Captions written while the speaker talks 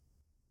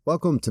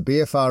Welcome to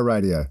BFR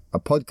Radio, a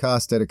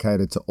podcast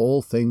dedicated to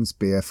all things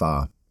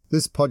BFR.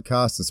 This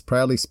podcast is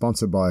proudly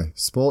sponsored by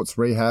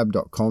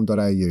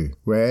sportsrehab.com.au,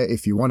 where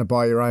if you want to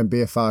buy your own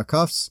BFR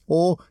cuffs,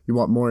 or you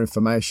want more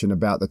information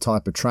about the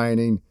type of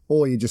training,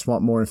 or you just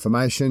want more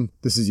information,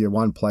 this is your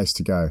one place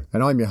to go.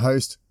 And I'm your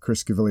host,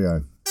 Chris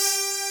Gavilio.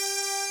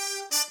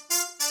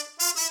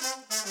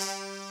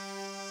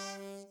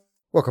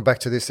 Welcome back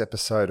to this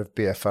episode of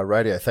BFR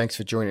Radio. Thanks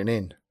for joining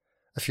in.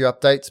 A few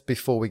updates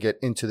before we get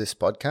into this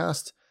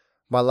podcast.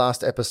 My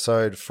last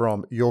episode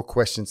from Your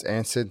Questions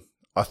Answered,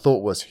 I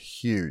thought was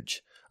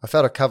huge. I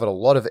felt I covered a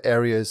lot of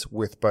areas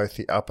with both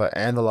the upper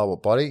and the lower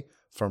body,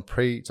 from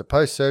pre to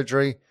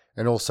post-surgery,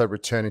 and also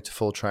returning to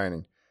full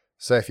training.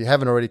 So if you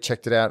haven't already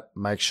checked it out,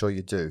 make sure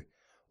you do.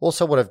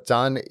 Also, what I've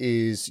done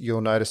is you'll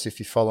notice if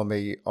you follow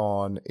me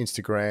on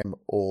Instagram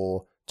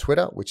or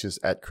Twitter, which is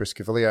at Chris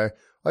Gavilio,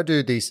 I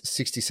do these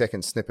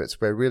 60-second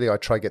snippets where really I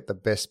try to get the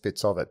best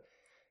bits of it.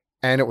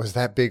 And it was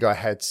that big, I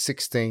had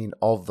 16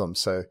 of them.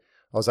 So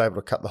I was able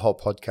to cut the whole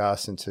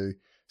podcast into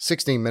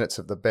 16 minutes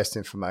of the best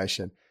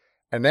information.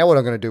 And now what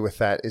I'm going to do with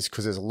that is,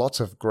 because there's lots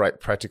of great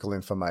practical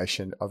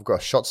information, I've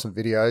got shot some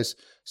videos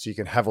so you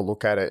can have a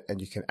look at it and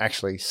you can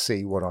actually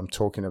see what I'm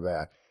talking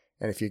about.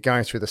 And if you're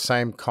going through the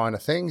same kind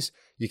of things,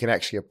 you can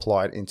actually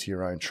apply it into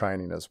your own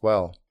training as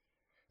well.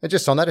 And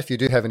just on that, if you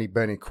do have any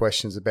burning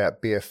questions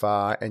about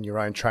BFR and your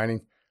own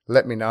training,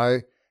 let me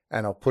know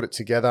and I'll put it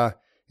together.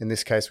 In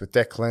this case with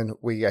Declan,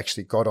 we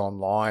actually got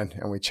online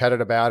and we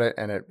chatted about it,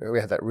 and we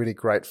had that really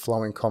great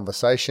flowing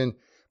conversation.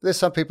 But there's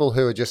some people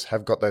who just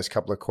have got those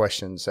couple of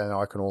questions, and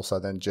I can also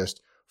then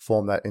just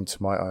form that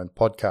into my own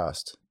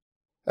podcast.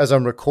 As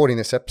I'm recording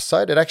this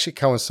episode, it actually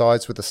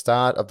coincides with the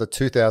start of the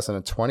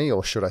 2020,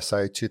 or should I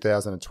say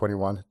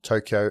 2021,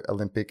 Tokyo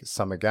Olympic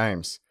Summer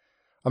Games.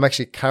 I'm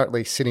actually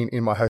currently sitting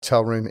in my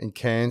hotel room in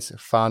Cairns,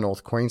 far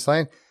north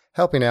Queensland,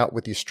 helping out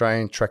with the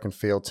Australian track and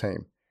field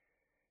team.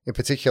 In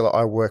particular,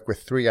 I work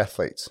with 3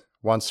 athletes,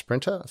 1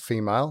 sprinter, a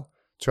female,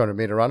 200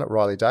 metre runner,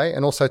 Riley Day,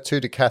 and also 2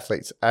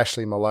 decathletes,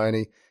 Ashley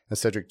Maloney and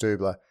Cedric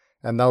Dubler,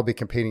 and they'll be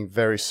competing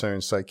very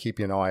soon, so keep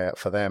an eye out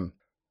for them.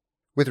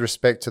 With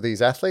respect to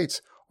these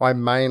athletes, I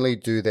mainly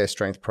do their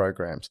strength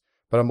programs,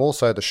 but I'm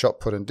also the shot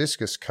put and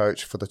discus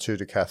coach for the 2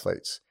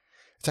 decathletes.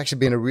 It's actually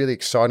been a really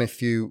exciting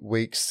few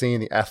weeks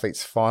seeing the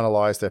athletes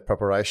finalise their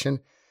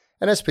preparation,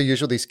 and as per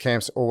usual, these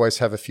camps always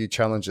have a few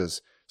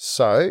challenges.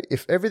 So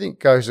if everything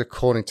goes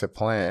according to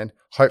plan,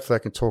 hopefully I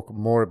can talk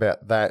more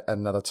about that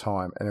another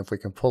time. And if we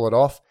can pull it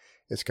off,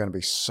 it's going to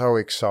be so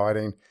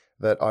exciting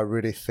that I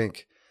really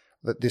think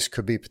that this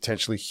could be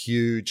potentially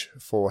huge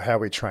for how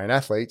we train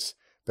athletes,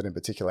 but in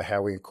particular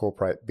how we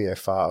incorporate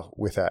BFR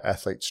with our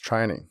athletes'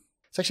 training.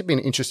 It's actually been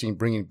interesting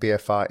bringing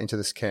BFR into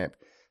this camp.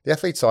 The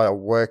athletes I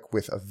work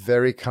with are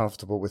very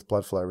comfortable with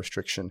blood flow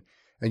restriction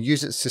and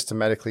use it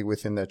systematically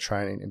within their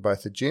training in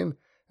both the gym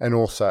and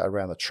also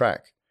around the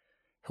track.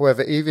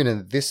 However, even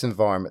in this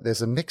environment,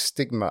 there's a mixed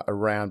stigma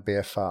around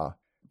BFR.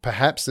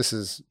 Perhaps this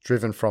is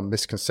driven from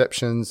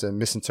misconceptions and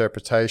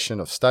misinterpretation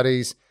of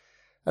studies,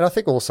 and I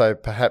think also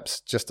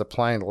perhaps just a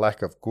plain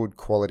lack of good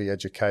quality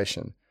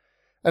education.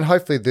 And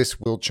hopefully this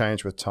will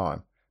change with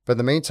time. But in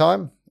the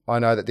meantime, I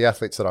know that the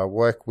athletes that I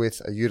work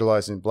with are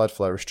utilizing blood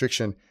flow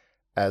restriction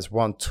as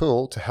one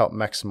tool to help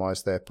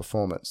maximize their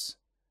performance.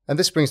 And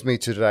this brings me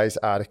to today's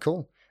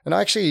article. And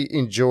I actually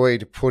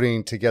enjoyed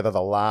putting together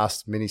the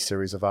last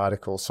mini-series of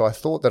articles, so I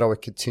thought that I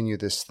would continue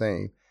this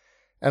theme.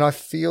 And I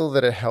feel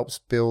that it helps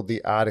build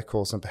the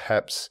articles and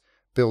perhaps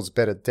builds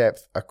better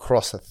depth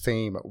across a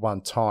theme at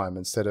one time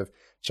instead of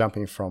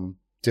jumping from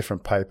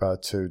different paper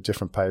to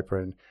different paper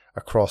and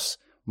across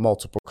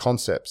multiple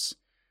concepts.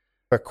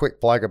 A quick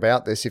plug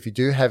about this: if you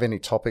do have any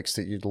topics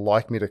that you'd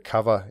like me to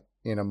cover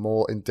in a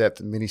more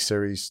in-depth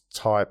mini-series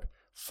type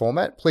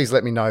format, please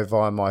let me know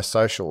via my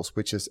socials,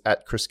 which is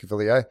at Chris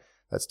Gavilio.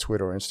 That's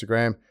Twitter or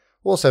Instagram.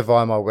 Also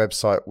via my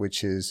website,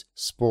 which is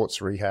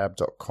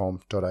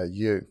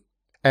sportsrehab.com.au.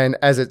 And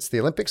as it's the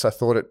Olympics, I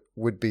thought it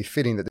would be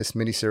fitting that this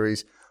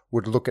mini-series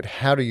would look at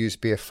how to use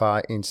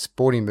BFR in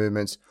sporting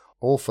movements,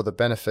 all for the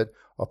benefit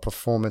of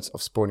performance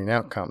of sporting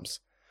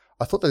outcomes.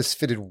 I thought that this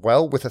fitted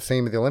well with the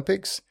theme of the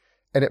Olympics,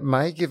 and it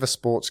may give a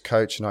sports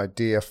coach an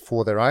idea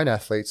for their own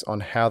athletes on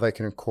how they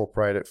can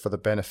incorporate it for the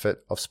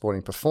benefit of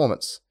sporting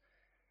performance.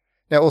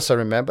 Now, also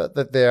remember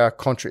that there are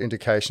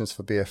contraindications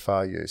for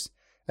BFR use,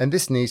 and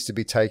this needs to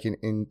be taken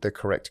in the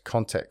correct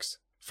context.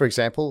 For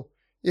example,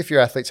 if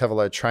your athletes have a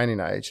low training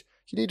age,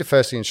 you need to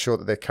firstly ensure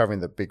that they're covering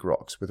the big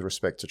rocks with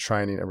respect to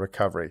training and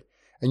recovery,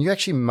 and you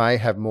actually may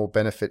have more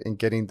benefit in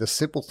getting the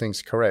simple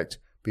things correct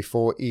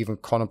before even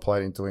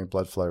contemplating doing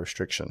blood flow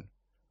restriction.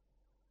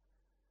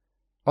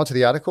 Onto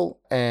the article,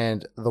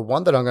 and the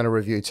one that I'm going to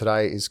review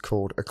today is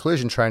called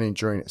Occlusion Training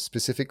During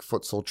Specific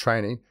Futsal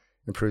Training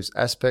Improves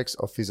Aspects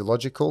of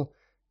Physiological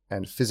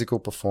and Physical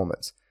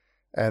Performance.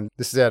 And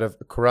this is out of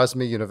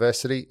Khwarizmi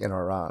University in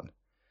Iran.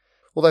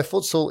 Although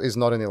futsal is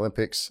not in the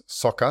Olympics,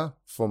 soccer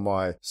for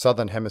my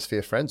Southern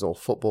Hemisphere friends, or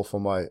football for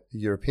my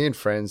European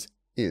friends,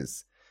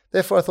 is.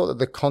 Therefore, I thought that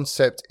the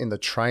concept in the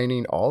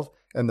training of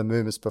and the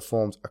movements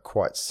performed are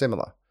quite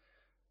similar.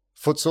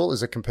 Futsal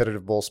is a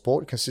competitive ball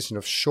sport consisting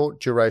of short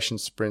duration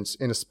sprints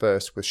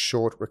interspersed with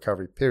short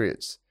recovery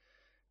periods.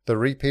 The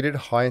repeated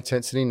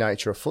high-intensity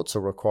nature of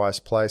futsal requires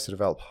players to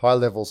develop high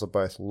levels of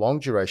both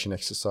long-duration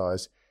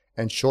exercise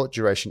and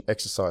short-duration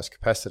exercise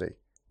capacity.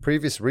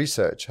 Previous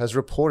research has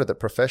reported that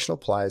professional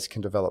players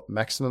can develop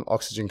maximum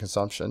oxygen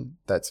consumption,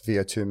 that's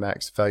VO2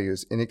 max,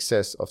 values in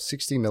excess of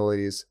 60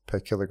 milliliters per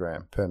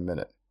kilogram per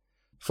minute.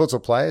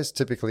 Futsal players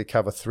typically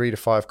cover 3 to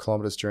 5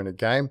 kilometers during a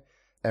game,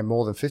 and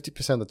more than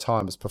 50% of the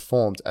time is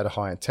performed at a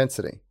high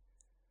intensity.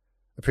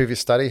 A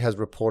previous study has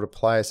reported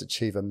players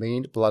achieve a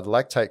mean blood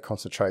lactate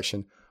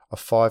concentration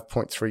of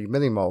 5.3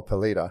 millimole per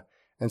litre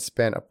and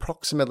spend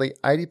approximately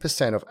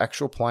 80% of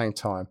actual playing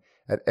time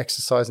at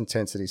exercise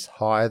intensities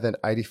higher than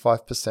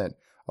 85%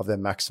 of their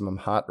maximum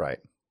heart rate.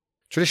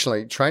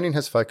 Traditionally, training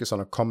has focused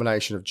on a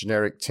combination of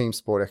generic team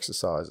sport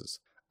exercises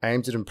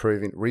aimed at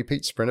improving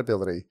repeat sprint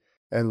ability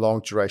and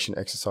long-duration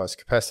exercise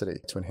capacity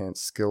to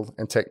enhance skill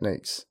and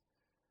techniques.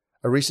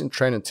 A recent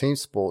trend in team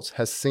sports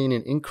has seen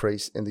an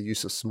increase in the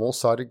use of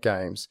small-sided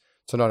games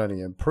to not only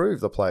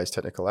improve the player's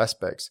technical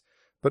aspects,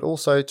 but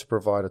also to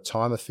provide a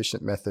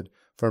time-efficient method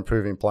for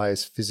improving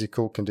players'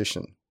 physical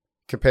condition.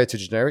 Compared to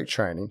generic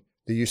training,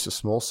 the use of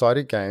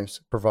small-sided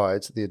games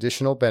provides the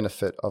additional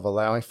benefit of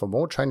allowing for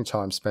more training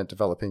time spent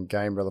developing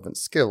game-relevant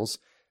skills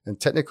and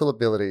technical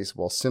abilities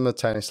while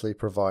simultaneously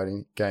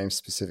providing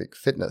game-specific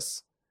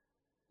fitness.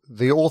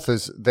 The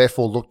authors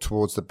therefore look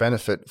towards the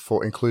benefit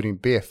for including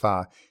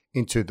BFR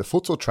into the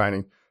futsal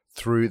training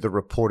through the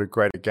reported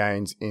greater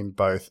gains in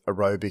both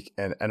aerobic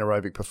and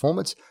anaerobic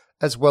performance,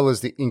 as well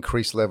as the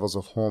increased levels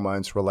of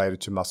hormones related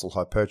to muscle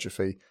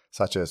hypertrophy,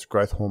 such as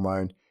growth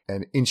hormone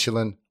and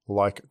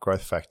insulin-like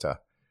growth factor.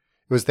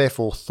 It was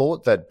therefore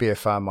thought that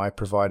BFR might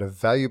provide a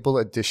valuable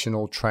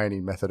additional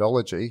training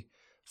methodology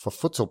for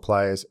futsal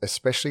players,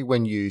 especially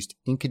when used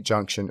in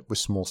conjunction with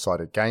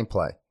small-sided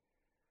gameplay.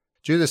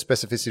 Due to the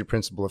specificity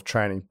principle of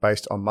training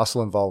based on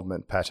muscle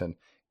involvement pattern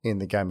in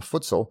the game of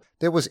futsal,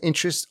 there was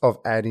interest of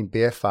adding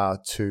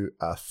BFR to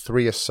a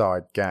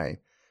three-a-side game,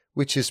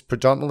 which is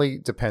predominantly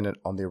dependent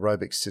on the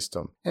aerobic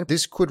system. And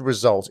this could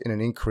result in an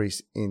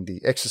increase in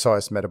the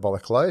exercise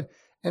metabolic load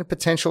and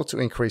potential to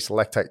increase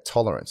lactate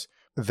tolerance.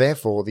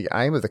 Therefore, the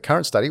aim of the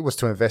current study was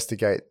to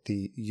investigate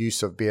the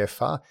use of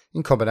BFR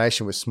in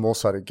combination with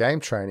small-sided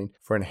game training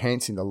for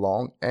enhancing the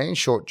long and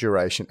short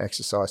duration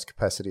exercise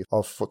capacity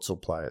of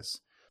futsal players.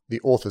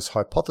 The authors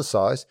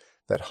hypothesized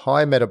that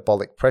high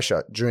metabolic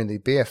pressure during the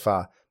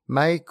BFR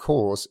may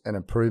cause an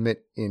improvement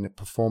in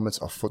performance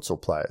of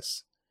futsal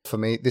players. For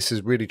me, this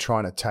is really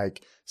trying to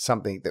take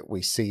something that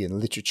we see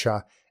in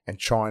literature and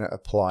trying to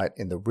apply it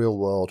in the real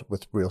world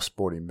with real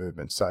sporting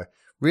movements. So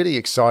really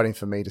exciting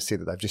for me to see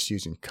that they've just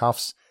using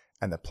cuffs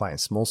and they're playing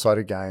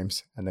small-sided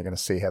games and they're going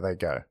to see how they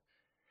go.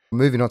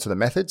 Moving on to the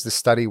methods, the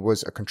study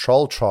was a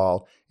controlled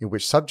trial in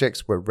which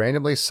subjects were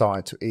randomly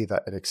assigned to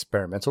either an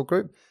experimental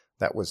group,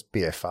 that was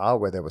BFR,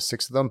 where there were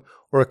 6 of them,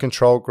 or a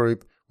control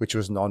group, which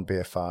was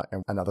non-BFR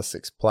and another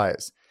 6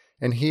 players.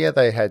 And here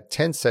they had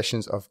 10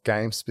 sessions of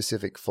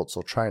game-specific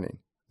futsal training.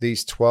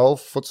 These 12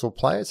 futsal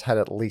players had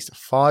at least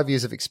 5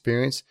 years of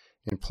experience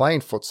in playing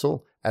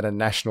futsal at a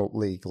national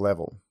league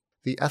level.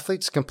 The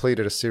athletes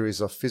completed a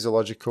series of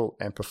physiological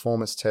and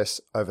performance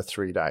tests over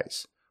 3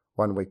 days,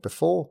 1 week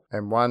before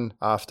and 1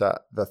 after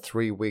the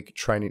 3-week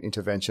training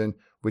intervention,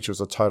 which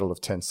was a total of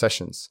 10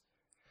 sessions.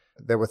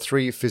 There were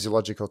 3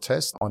 physiological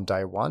tests. On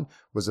day 1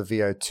 was a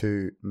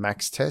VO2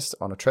 max test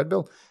on a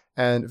treadmill,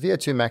 and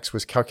VO2 max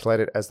was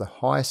calculated as the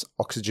highest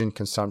oxygen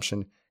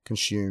consumption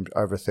consumed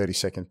over a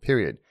 30-second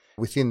period.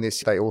 Within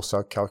this, they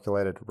also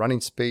calculated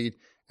running speed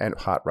and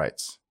heart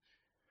rates.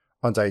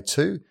 On day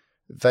 2,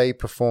 they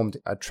performed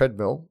a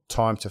treadmill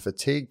time to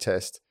fatigue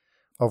test,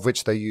 of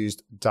which they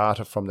used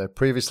data from their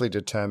previously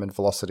determined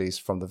velocities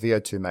from the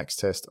VO2 max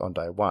test on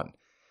day 1.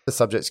 The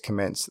subjects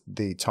commenced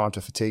the time to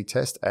fatigue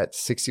test at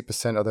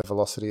 60% of their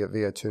velocity at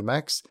VO2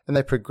 max, and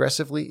they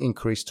progressively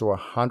increased to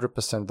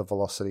 100% of the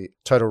velocity.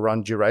 Total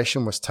run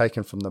duration was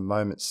taken from the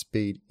moment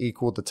speed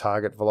equaled the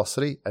target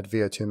velocity at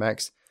VO2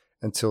 max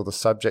until the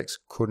subjects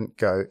couldn't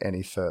go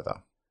any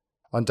further.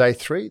 On day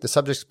 3, the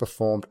subjects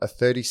performed a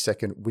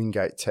 30-second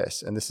Wingate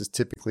test, and this is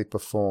typically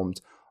performed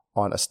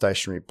on a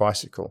stationary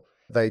bicycle.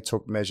 They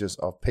took measures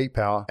of peak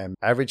power and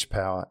average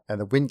power, and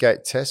the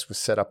Wingate test was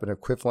set up an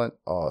equivalent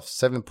of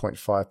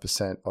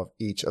 7.5% of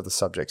each of the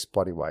subject's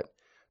body weight.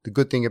 The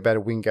good thing about a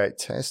Wingate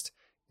test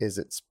is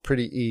it's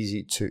pretty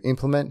easy to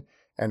implement,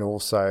 and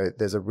also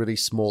there's a really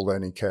small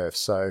learning curve.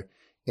 So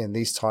in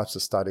these types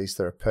of studies,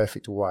 they're a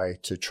perfect way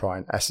to try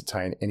and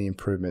ascertain any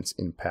improvements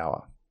in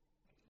power.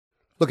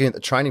 Looking at the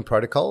training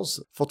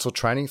protocols, futsal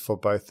training for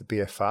both the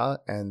BFR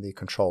and the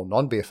control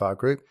non-BFR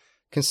group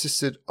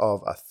consisted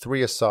of a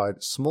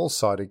 3-a-side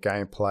small-sided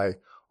gameplay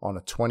on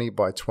a 20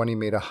 by 20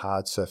 meter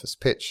hard surface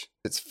pitch.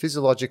 Its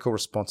physiological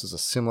responses are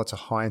similar to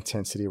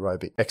high-intensity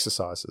aerobic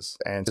exercises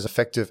and is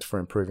effective for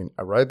improving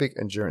aerobic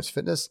endurance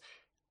fitness.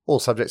 All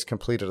subjects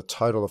completed a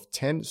total of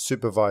 10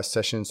 supervised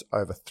sessions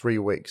over 3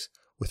 weeks,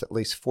 with at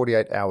least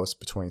 48 hours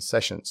between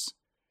sessions.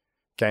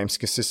 Games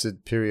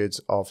consisted periods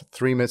of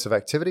 3 minutes of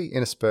activity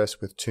interspersed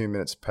with 2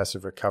 minutes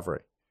passive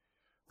recovery.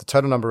 The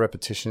total number of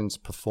repetitions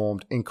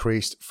performed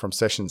increased from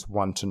sessions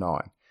 1 to 9.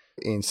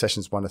 In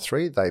sessions 1 to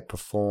 3, they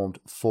performed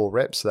 4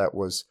 reps. So that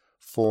was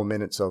 4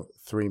 minutes of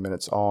 3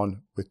 minutes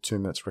on with 2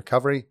 minutes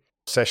recovery.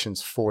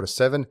 Sessions 4 to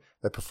 7,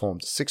 they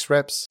performed 6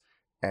 reps.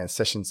 And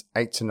sessions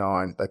 8 to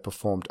 9, they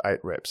performed 8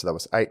 reps. So that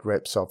was 8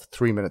 reps of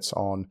 3 minutes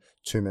on,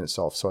 2 minutes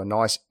off. So a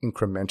nice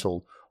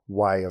incremental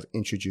way of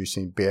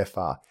introducing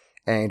BFR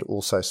and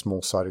also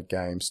small-sided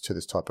games to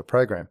this type of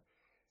program.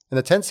 And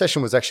the 10th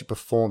session was actually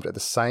performed at the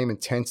same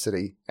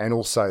intensity and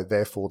also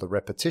therefore the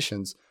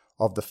repetitions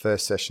of the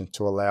first session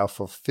to allow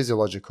for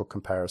physiological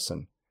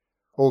comparison.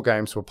 All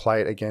games were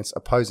played against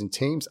opposing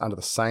teams under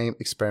the same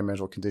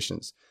experimental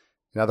conditions.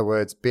 In other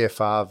words,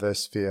 BFR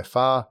versus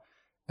VFR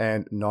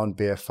and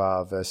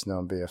non-BFR versus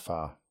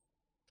non-BFR.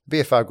 The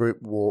BFR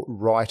group wore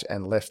right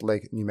and left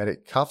leg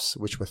pneumatic cuffs,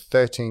 which were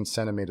 13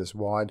 centimeters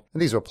wide,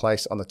 and these were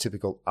placed on the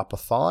typical upper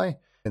thigh.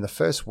 In the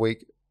first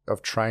week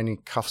of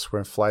training, cuffs were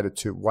inflated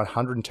to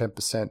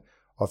 110%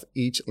 of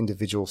each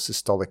individual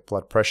systolic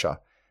blood pressure.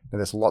 Now,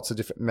 there's lots of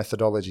different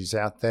methodologies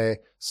out there.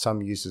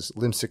 Some uses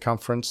limb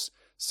circumference,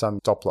 some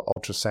Doppler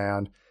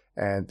ultrasound,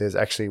 and there's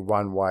actually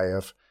one way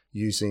of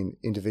using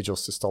individual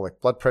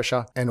systolic blood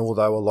pressure. And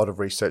although a lot of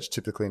research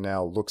typically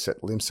now looks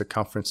at limb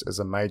circumference as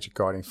a major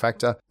guiding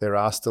factor, there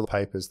are still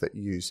papers that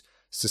use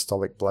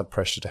systolic blood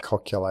pressure to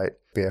calculate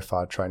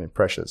BFR training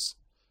pressures.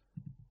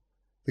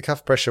 The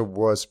cuff pressure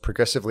was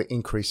progressively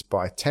increased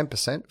by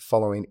 10%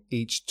 following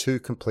each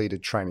 2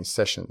 completed training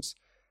sessions,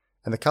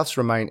 and the cuffs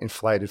remained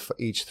inflated for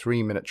each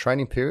 3-minute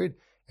training period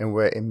and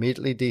were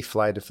immediately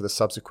deflated for the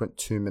subsequent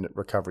 2-minute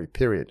recovery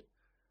period.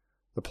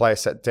 The player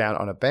sat down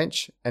on a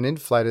bench and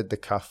inflated the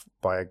cuff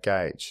by a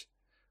gauge.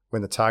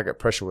 When the target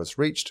pressure was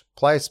reached,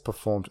 players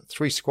performed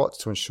 3 squats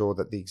to ensure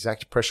that the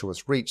exact pressure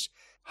was reached.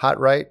 Heart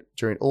rate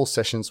during all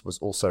sessions was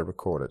also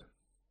recorded.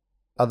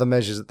 Other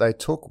measures that they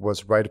took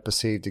was rate of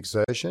perceived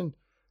exertion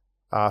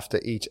after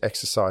each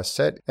exercise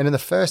set. And in the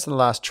first and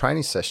last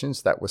training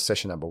sessions, that was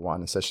session number 1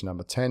 and session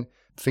number 10,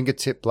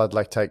 fingertip blood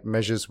lactate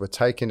measures were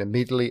taken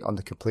immediately on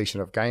the completion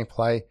of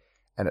gameplay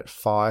and at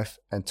 5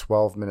 and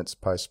 12 minutes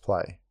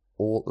post-play.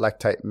 All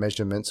lactate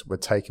measurements were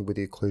taken with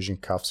the occlusion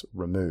cuffs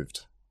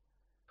removed.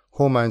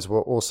 Hormones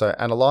were also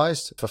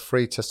analysed for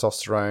free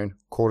testosterone,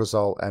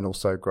 cortisol, and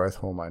also growth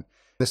hormone.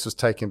 This was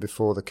taken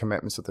before the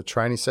commencement of the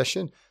training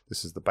session.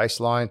 This is the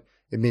baseline.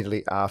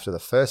 Immediately after the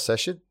first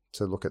session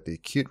to look at the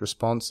acute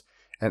response,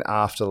 and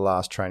after the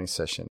last training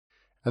session,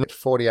 and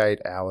 48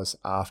 hours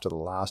after the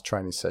last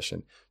training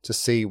session to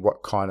see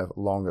what kind of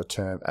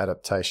longer-term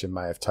adaptation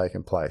may have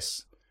taken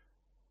place.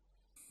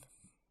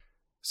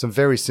 Some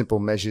very simple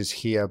measures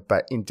here,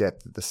 but in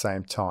depth at the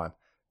same time.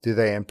 Do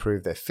they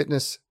improve their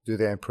fitness? Do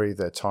they improve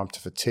their time to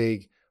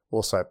fatigue?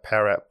 Also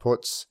power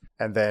outputs,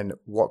 and then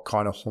what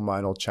kind of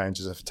hormonal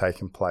changes have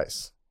taken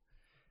place.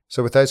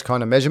 So with those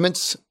kind of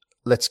measurements,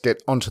 let's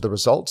get onto the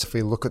results. If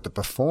we look at the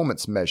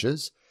performance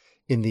measures,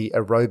 in the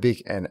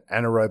aerobic and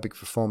anaerobic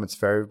performance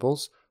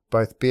variables,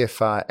 both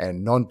BFR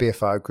and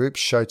non-BFR groups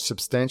showed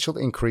substantial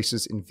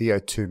increases in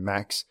VO2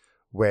 max,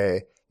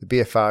 where the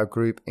BFR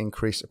group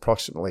increased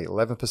approximately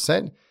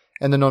 11%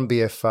 and the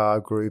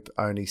non-BFR group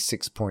only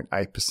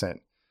 6.8%.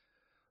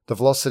 The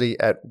velocity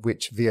at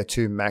which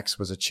VO2 max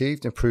was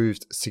achieved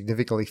improved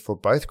significantly for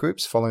both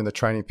groups following the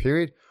training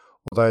period,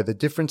 although the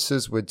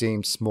differences were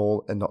deemed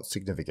small and not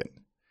significant.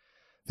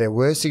 There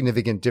were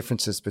significant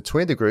differences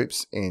between the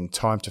groups in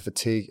time to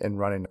fatigue and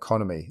running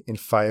economy in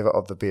favour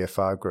of the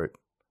BFR group.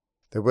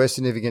 There were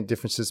significant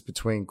differences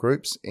between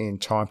groups in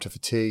time to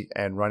fatigue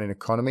and running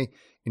economy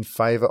in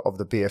favour of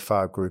the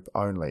BFR group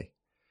only.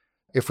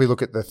 If we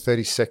look at the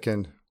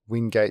 30-second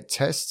Wingate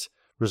test,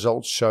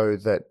 results show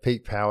that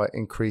peak power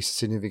increased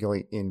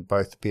significantly in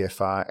both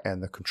BFR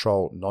and the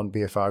control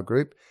non-BFR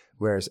group,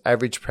 whereas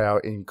average power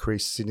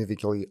increased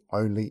significantly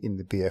only in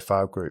the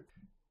BFR group.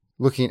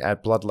 Looking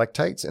at blood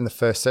lactates, in the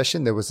first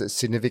session, there was a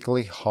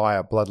significantly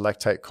higher blood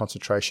lactate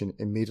concentration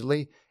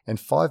immediately and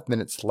 5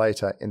 minutes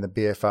later in the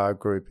BFR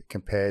group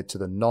compared to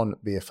the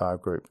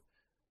non-BFR group.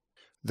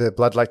 The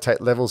blood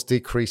lactate levels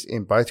decreased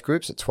in both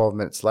groups at 12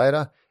 minutes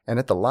later, and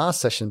at the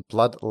last session,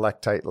 blood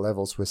lactate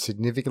levels were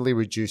significantly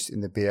reduced in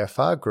the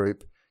BFR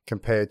group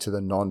compared to the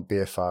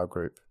non-BFR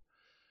group.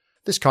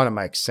 This kind of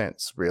makes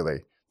sense,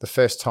 really. The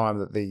first time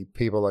that the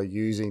people are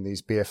using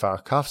these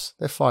BFR cuffs,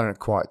 they're finding it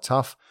quite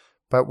tough.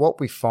 But what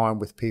we find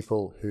with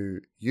people who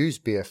use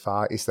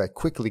BFR is they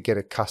quickly get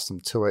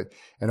accustomed to it.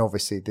 And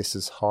obviously this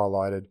is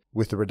highlighted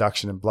with the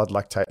reduction in blood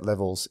lactate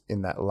levels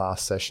in that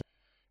last session.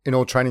 In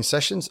all training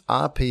sessions,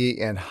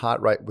 RPE and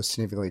heart rate was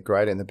significantly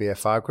greater in the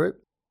BFR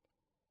group.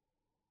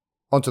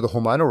 Onto the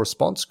hormonal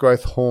response,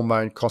 growth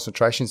hormone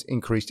concentrations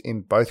increased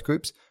in both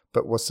groups,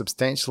 but was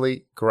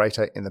substantially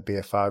greater in the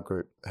BFR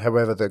group.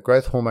 However, the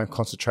growth hormone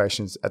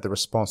concentrations at the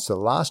response to the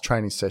last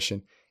training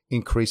session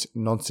increased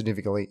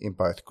non-significantly in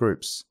both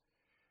groups.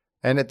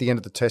 And at the end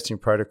of the testing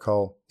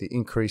protocol, the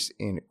increase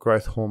in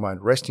growth hormone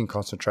resting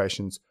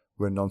concentrations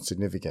were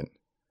non-significant.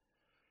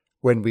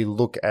 when we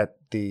look at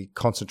the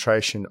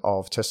concentration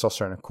of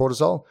testosterone and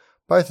cortisol,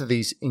 both of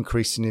these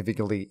increased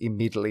significantly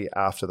immediately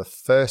after the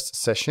first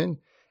session.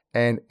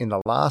 And in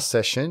the last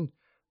session,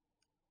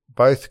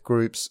 both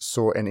groups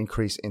saw an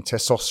increase in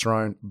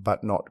testosterone,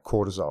 but not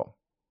cortisol.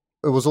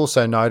 It was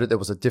also noted there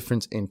was a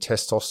difference in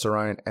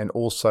testosterone and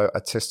also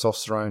a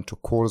testosterone to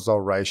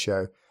cortisol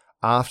ratio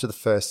after the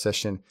first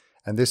session,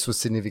 and this was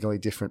significantly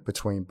different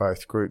between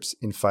both groups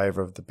in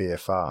favor of the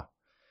BFR.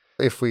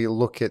 If we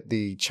look at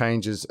the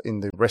changes in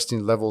the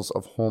resting levels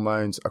of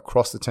hormones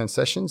across the 10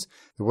 sessions,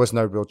 there was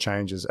no real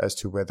changes as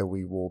to whether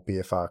we wore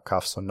BFR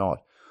cuffs or not.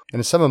 And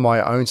in some of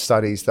my own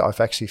studies that I've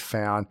actually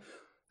found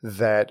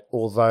that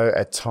although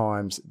at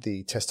times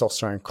the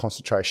testosterone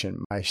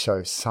concentration may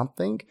show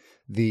something,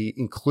 the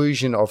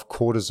inclusion of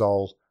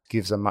cortisol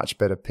gives a much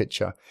better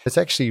picture. It's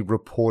actually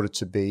reported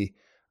to be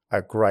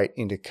a great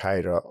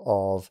indicator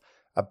of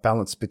a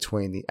balance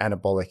between the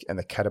anabolic and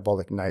the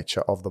catabolic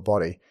nature of the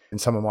body. In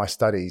some of my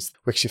studies,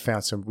 we actually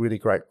found some really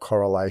great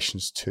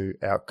correlations to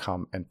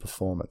outcome and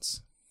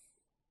performance.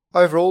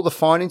 Overall, the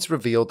findings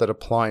revealed that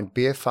applying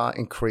BFR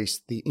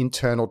increased the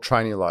internal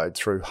training load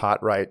through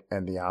heart rate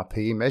and the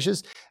RPE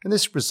measures, and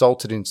this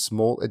resulted in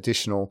small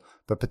additional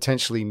but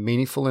potentially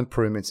meaningful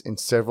improvements in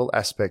several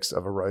aspects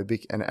of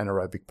aerobic and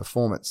anaerobic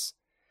performance.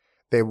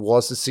 There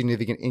was a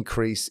significant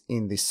increase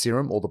in the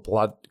serum or the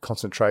blood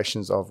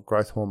concentrations of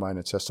growth hormone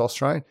and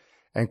testosterone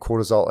and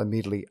cortisol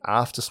immediately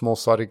after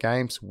small-sided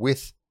games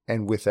with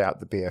and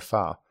without the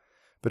BFR.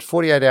 But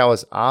 48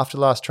 hours after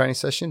the last training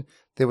session,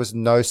 there was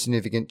no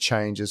significant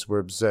changes were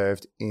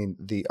observed in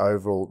the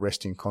overall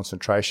resting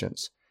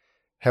concentrations.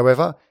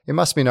 However, it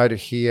must be noted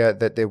here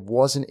that there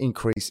was an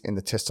increase in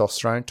the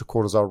testosterone to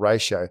cortisol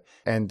ratio,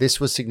 and this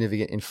was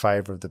significant in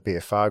favor of the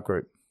BFR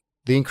group.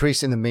 The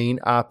increase in the mean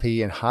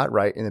RPE and heart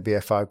rate in the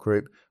BFR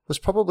group was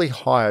probably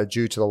higher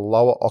due to the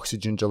lower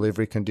oxygen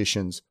delivery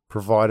conditions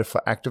provided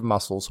for active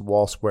muscles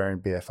whilst wearing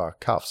BFR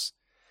cuffs.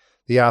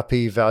 The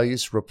RPE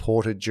values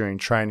reported during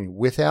training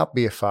without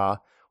BFR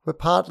were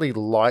partly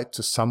light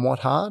to somewhat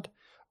hard,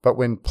 but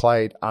when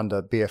played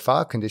under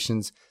BFR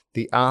conditions,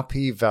 the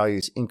RPE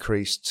values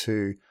increased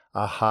to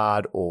a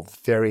hard or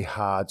very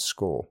hard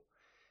score.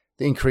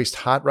 The increased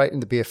heart rate in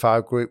the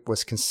BFR group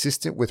was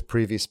consistent with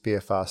previous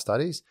BFR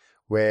studies,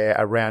 where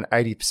around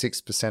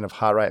 86% of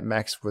heart rate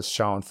max was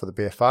shown for the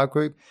BFR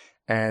group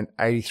and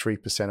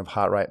 83% of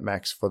heart rate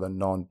max for the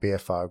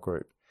non-BFR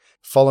group.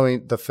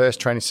 Following the first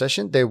training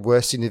session, there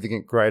were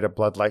significant greater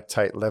blood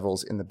lactate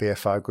levels in the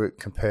BFR group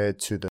compared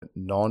to the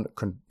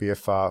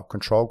non-BFR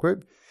control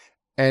group,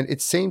 and it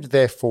seemed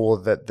therefore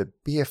that the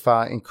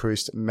BFR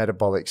increased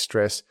metabolic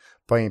stress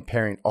by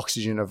impairing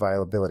oxygen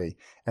availability,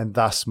 and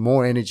thus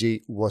more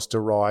energy was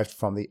derived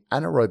from the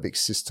anaerobic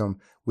system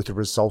with a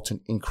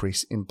resultant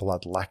increase in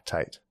blood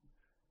lactate.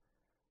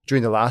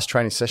 During the last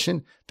training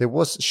session, there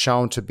was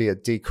shown to be a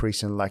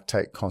decrease in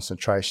lactate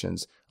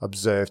concentrations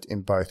observed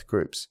in both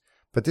groups,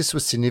 but this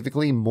was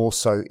significantly more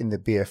so in the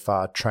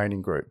BFR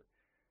training group.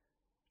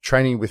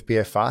 Training with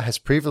BFR has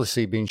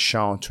previously been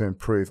shown to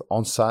improve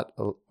onset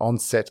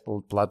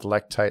blood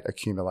lactate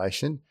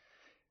accumulation.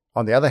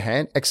 On the other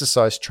hand,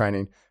 exercise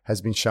training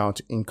has been shown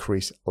to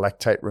increase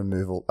lactate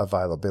removal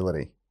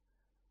availability.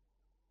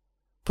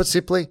 Put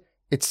simply,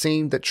 it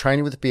seemed that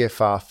training with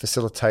BFR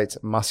facilitates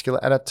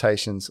muscular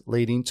adaptations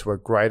leading to a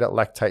greater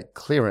lactate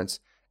clearance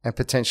and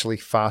potentially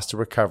faster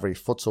recovery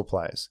for futsal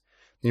players.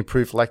 The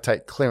improved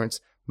lactate clearance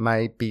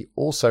may be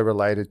also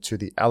related to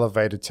the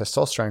elevated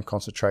testosterone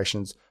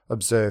concentrations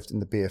observed in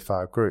the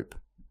BFR group.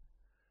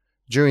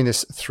 During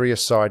this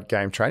three-a-side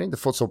game training, the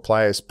futsal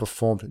players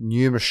performed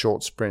numerous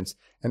short sprints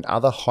and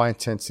other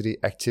high-intensity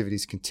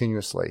activities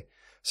continuously.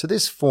 So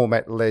this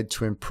format led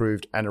to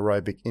improved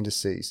anaerobic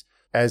indices,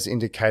 as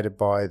indicated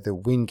by the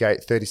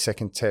Wingate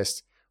 30-second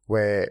test,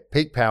 where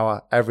peak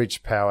power,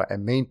 average power,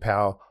 and mean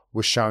power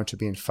were shown to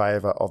be in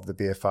favor of the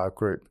BFR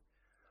group.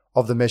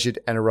 Of the measured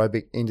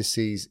anaerobic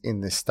indices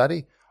in this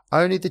study,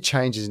 only the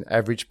changes in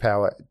average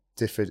power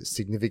differed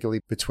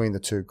significantly between the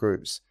two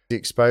groups. The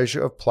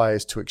exposure of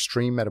players to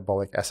extreme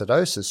metabolic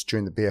acidosis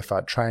during the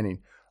BFR training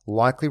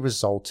likely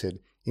resulted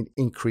in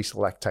increased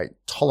lactate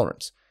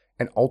tolerance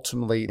and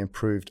ultimately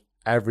improved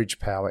average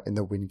power in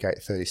the Wingate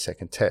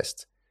 30-second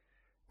test.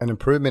 An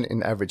improvement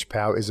in average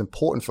power is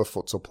important for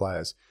futsal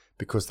players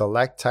because the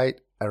lactate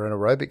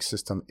anaerobic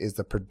system is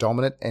the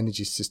predominant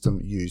energy system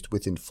used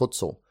within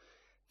futsal.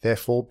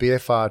 Therefore,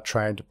 BFR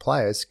trained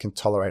players can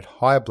tolerate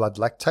higher blood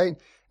lactate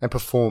and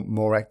perform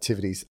more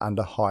activities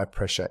under high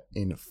pressure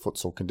in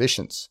futsal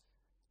conditions.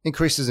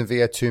 Increases in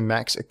VO2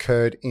 max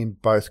occurred in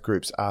both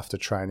groups after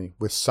training,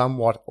 with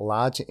somewhat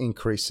larger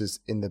increases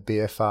in the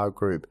BFR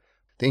group.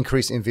 The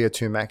increase in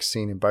VO2 max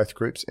seen in both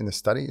groups in the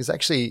study is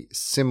actually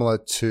similar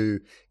to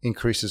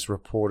increases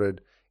reported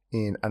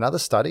in another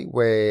study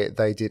where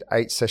they did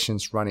 8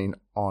 sessions running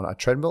on a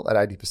treadmill at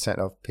 80%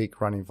 of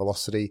peak running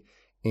velocity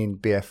in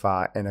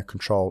BFR and a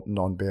controlled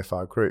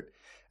non-BFR group.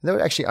 And there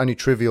were actually only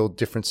trivial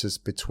differences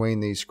between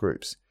these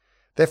groups.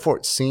 Therefore,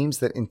 it seems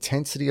that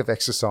intensity of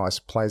exercise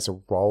plays a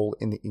role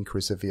in the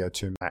increase of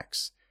VO2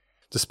 max.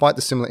 Despite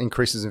the similar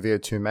increases in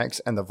VO2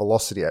 max and the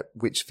velocity at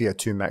which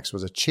VO2 max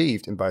was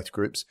achieved in both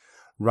groups,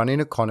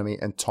 running economy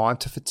and time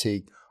to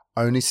fatigue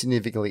only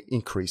significantly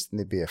increased in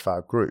the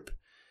BFR group.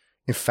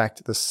 In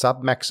fact, the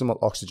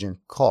submaximal oxygen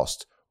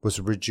cost was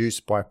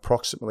reduced by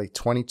approximately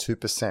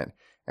 22%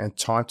 and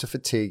time to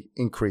fatigue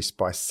increased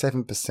by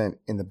 7%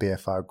 in the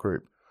BFR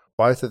group.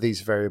 Both of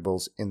these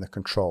variables in the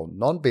control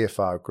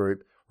non-BFR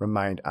group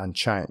remained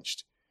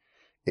unchanged.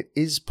 It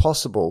is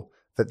possible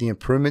that the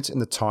improvement in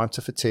the time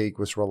to fatigue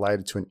was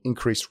related to an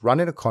increased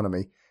running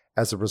economy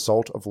as a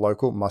result of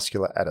local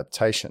muscular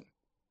adaptation.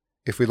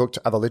 If we look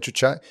to other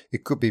literature,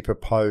 it could be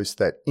proposed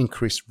that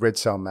increased red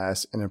cell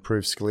mass and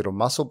improved skeletal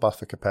muscle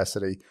buffer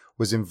capacity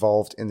was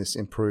involved in this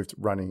improved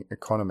running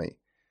economy.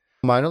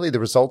 Hormonally, the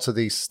results of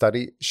this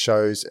study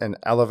shows an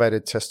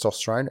elevated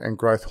testosterone and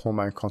growth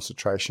hormone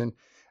concentration,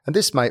 and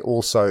this may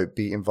also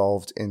be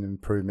involved in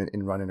improvement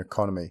in running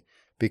economy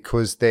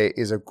because there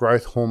is a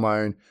growth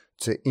hormone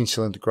to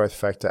insulin to growth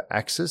factor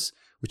axis,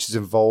 which is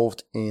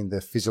involved in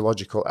the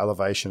physiological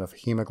elevation of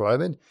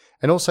hemoglobin,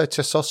 and also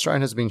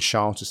testosterone has been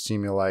shown to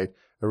stimulate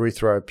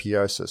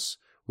erythropoiesis,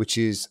 which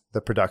is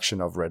the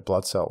production of red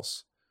blood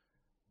cells.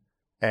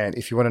 And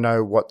if you want to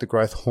know what the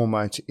growth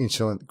hormone to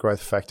insulin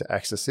growth factor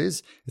axis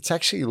is, it's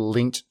actually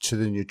linked to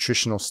the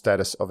nutritional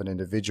status of an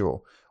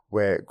individual,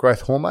 where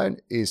growth hormone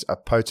is a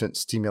potent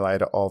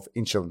stimulator of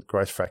insulin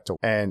growth factor,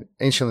 and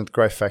insulin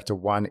growth factor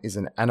 1 is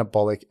an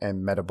anabolic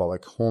and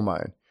metabolic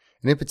hormone.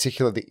 And in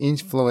particular, the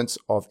influence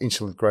of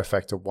insulin growth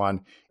factor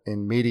 1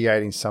 in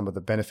mediating some of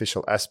the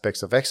beneficial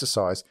aspects of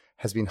exercise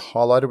has been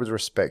highlighted with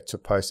respect to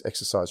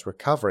post-exercise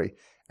recovery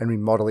and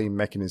remodeling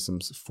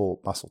mechanisms for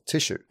muscle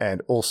tissue.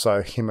 And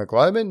also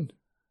hemoglobin.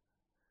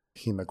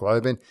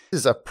 Hemoglobin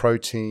is a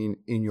protein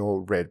in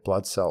your red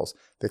blood cells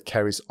that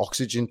carries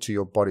oxygen to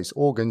your body's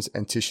organs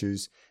and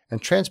tissues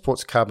and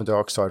transports carbon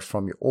dioxide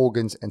from your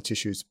organs and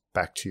tissues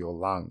back to your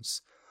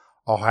lungs.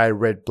 A higher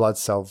red blood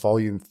cell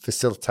volume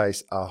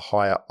facilitates a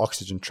higher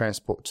oxygen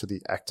transport to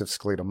the active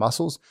skeletal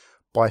muscles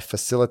by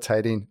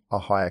facilitating a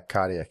higher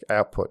cardiac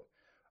output.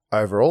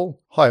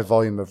 Overall, higher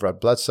volume of red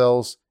blood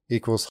cells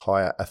equals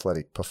higher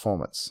athletic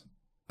performance.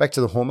 Back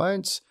to the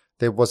hormones,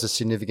 there was a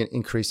significant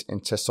increase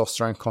in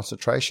testosterone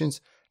concentrations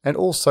and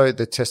also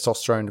the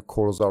testosterone to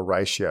cortisol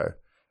ratio,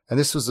 and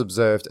this was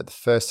observed at the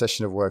first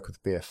session of work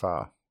with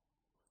BFR.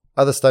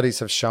 Other studies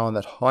have shown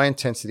that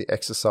high-intensity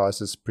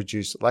exercises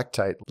produce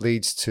lactate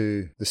leads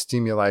to the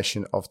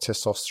stimulation of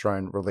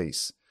testosterone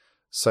release.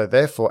 So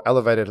therefore,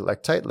 elevated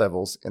lactate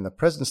levels in the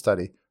present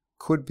study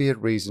could be a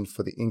reason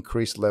for the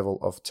increased level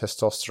of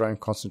testosterone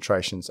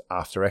concentrations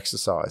after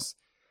exercise.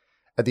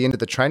 At the end of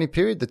the training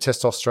period, the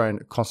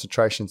testosterone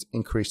concentrations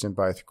increased in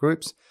both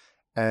groups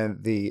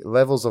and the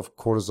levels of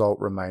cortisol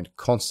remained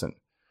constant.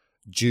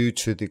 Due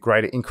to the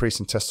greater increase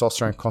in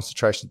testosterone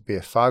concentration in the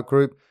BFR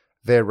group,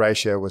 their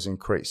ratio was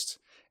increased.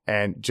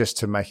 And just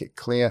to make it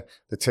clear,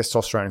 the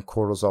testosterone and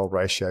cortisol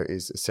ratio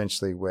is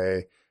essentially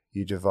where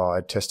you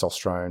divide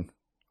testosterone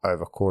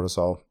over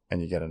cortisol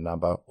and you get a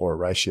number or a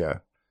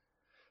ratio.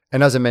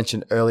 And as I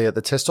mentioned earlier,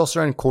 the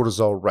testosterone and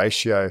cortisol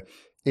ratio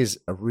is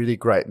a really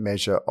great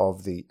measure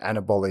of the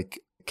anabolic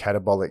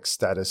catabolic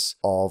status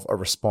of a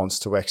response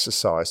to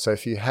exercise. So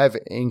if you have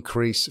an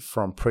increase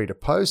from pre to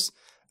post,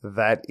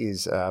 that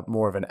is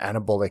more of an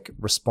anabolic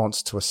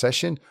response to a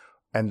session.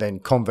 And then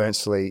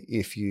conversely,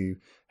 if you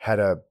had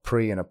a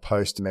pre and a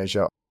post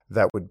measure,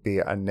 that would be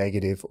a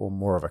negative or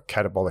more of a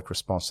catabolic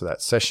response to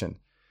that session.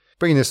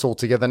 Bringing this all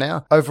together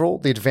now, overall,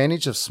 the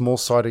advantage of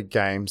small-sided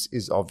games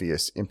is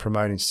obvious in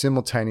promoting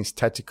simultaneous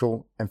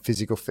tactical and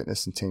physical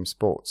fitness in team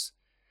sports.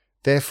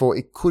 Therefore,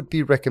 it could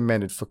be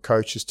recommended for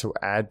coaches to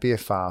add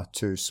BFR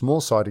to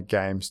small-sided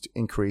games to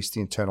increase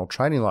the internal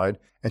training load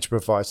and to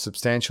provide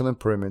substantial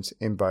improvements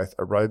in both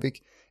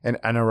aerobic and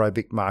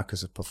anaerobic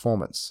markers of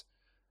performance.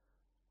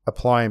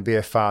 Applying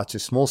BFR to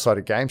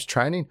small-sided games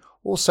training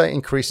also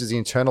increases the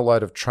internal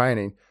load of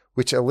training,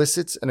 which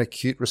elicits an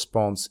acute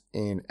response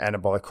in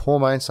anabolic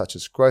hormones such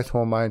as growth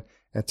hormone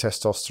and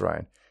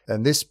testosterone,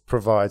 and this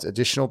provides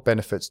additional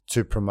benefits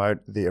to promote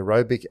the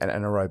aerobic and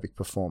anaerobic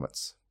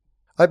performance.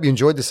 I hope you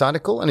enjoyed this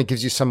article and it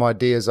gives you some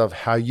ideas of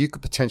how you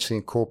could potentially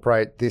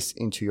incorporate this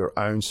into your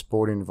own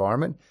sporting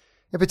environment.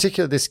 In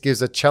particular, this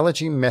gives a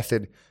challenging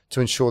method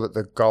to ensure that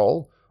the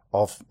goal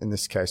of, in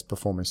this case,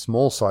 performing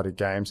small-sided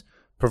games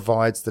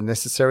provides the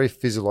necessary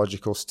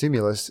physiological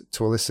stimulus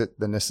to elicit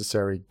the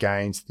necessary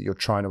gains that you're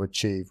trying to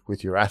achieve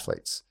with your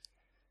athletes.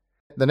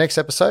 The next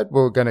episode,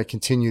 we're going to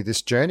continue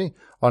this journey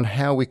on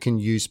how we can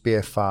use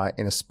BFR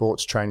in a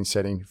sports training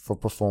setting for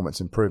performance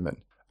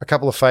improvement. A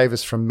couple of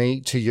favors from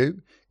me to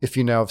you. If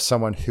you know of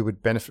someone who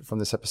would benefit from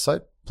this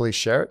episode, please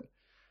share it.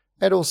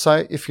 And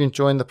also, if you're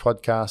enjoying the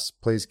podcast,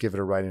 please give it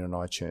a rating on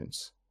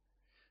iTunes.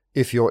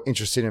 If you're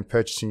interested in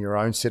purchasing your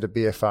own set of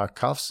BFR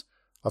cuffs,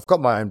 I've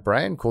got my own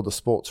brand called the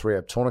Sports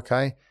Rehab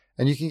Tourniquet,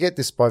 and you can get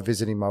this by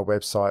visiting my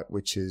website,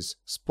 which is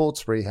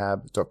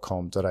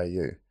sportsrehab.com.au.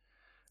 And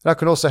I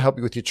can also help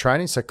you with your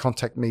training, so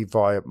contact me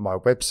via my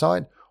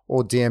website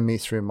or DM me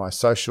through my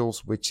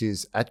socials, which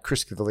is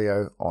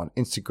 @ChrisCavilio on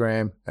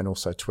Instagram and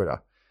also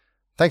Twitter.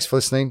 Thanks for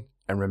listening,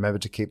 and remember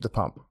to keep the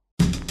pump.